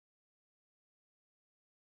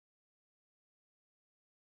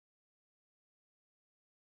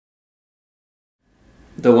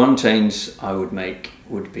The one change I would make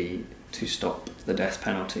would be to stop the death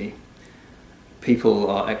penalty.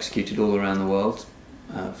 People are executed all around the world,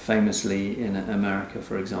 famously in America,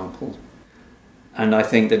 for example. And I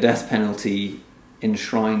think the death penalty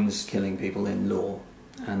enshrines killing people in law,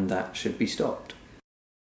 and that should be stopped.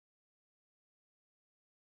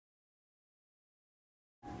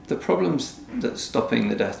 The problems that stopping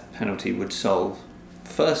the death penalty would solve: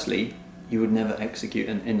 firstly, you would never execute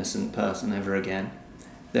an innocent person ever again.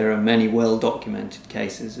 There are many well-documented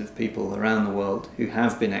cases of people around the world who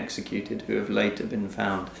have been executed who have later been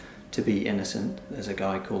found to be innocent. There's a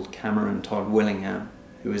guy called Cameron Todd Willingham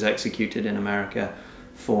who was executed in America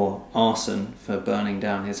for arson, for burning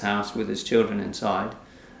down his house with his children inside,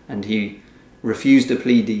 and he refused a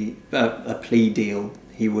plea deal.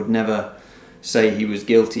 He would never say he was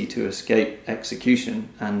guilty to escape execution,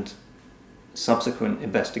 and subsequent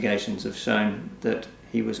investigations have shown that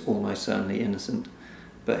he was almost certainly innocent,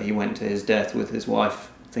 but he went to his death with his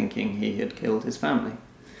wife thinking he had killed his family.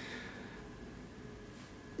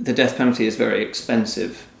 The death penalty is very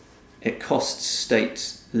expensive. It costs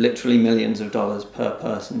states literally millions of dollars per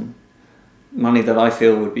person, money that I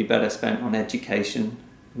feel would be better spent on education,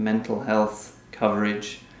 mental health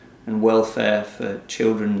coverage, and welfare for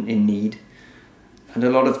children in need. And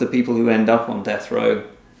a lot of the people who end up on death row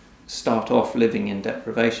start off living in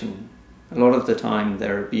deprivation. A lot of the time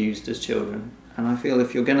they're abused as children, and I feel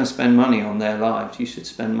if you're going to spend money on their lives, you should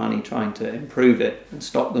spend money trying to improve it and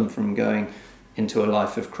stop them from going into a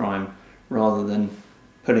life of crime, rather than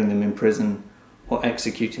putting them in prison or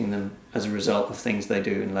executing them as a result of things they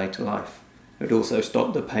do in later life. It would also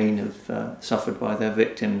stop the pain suffered by their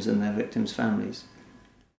victims and their victims' families.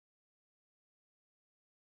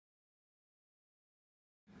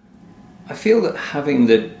 I feel that having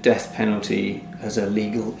the death penalty as a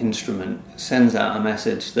legal instrument sends out a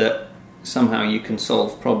message that somehow you can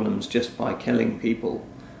solve problems just by killing people.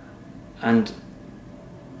 And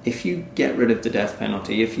if you get rid of the death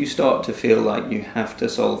penalty, if you start to feel like you have to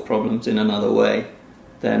solve problems in another way,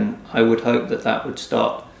 then I would hope that that would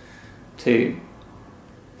start the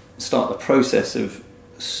process of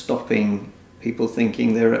stopping people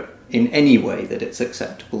thinking there in any way that it's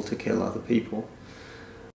acceptable to kill other people.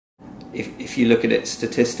 If you look at it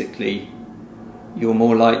statistically, you're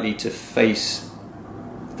more likely to face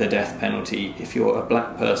the death penalty if you're a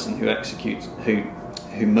black person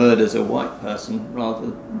who murders a white person,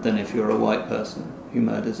 rather than if you're a white person who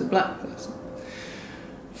murders a black person,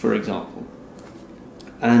 for example.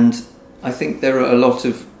 And I think there are a lot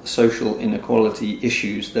of social inequality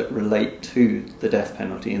issues that relate to the death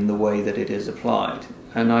penalty in the way that it is applied.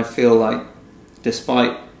 And I feel like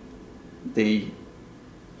despite the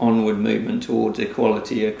onward movement towards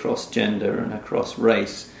equality across gender and across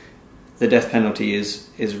race, the death penalty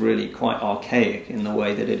is really quite archaic in the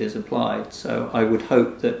way that it is applied. So I would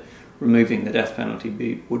hope that removing the death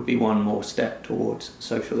penalty would be one more step towards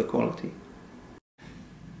social equality.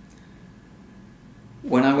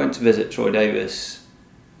 When I went to visit Troy Davis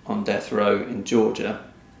on death row in Georgia,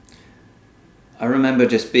 I remember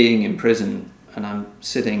just being in prison, and I'm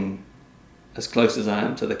sitting as close as I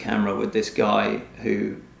am to the camera with this guy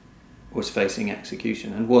who was facing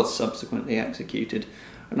execution and was subsequently executed.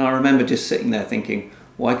 And I remember just sitting there thinking,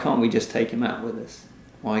 why can't we just take him out with us?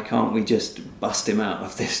 Why can't we just bust him out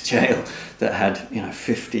of this jail that had,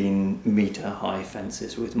 15-metre high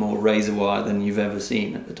fences with more razor wire than you've ever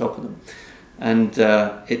seen at the top of them? And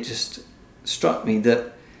it just struck me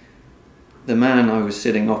that the man I was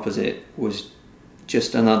sitting opposite was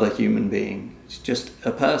just another human being. It's just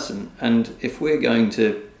a person. And if we're going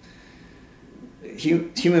to...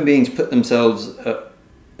 Human beings put themselves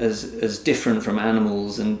as different from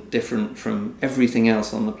animals and different from everything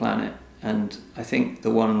else on the planet. And I think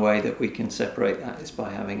the one way that we can separate that is by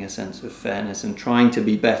having a sense of fairness and trying to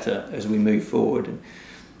be better as we move forward. And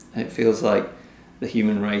it feels like the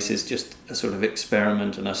human race is just a sort of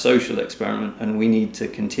experiment and a social experiment, and we need to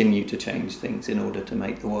continue to change things in order to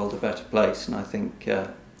make the world a better place. And I think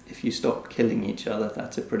if you stop killing each other,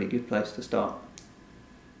 that's a pretty good place to start.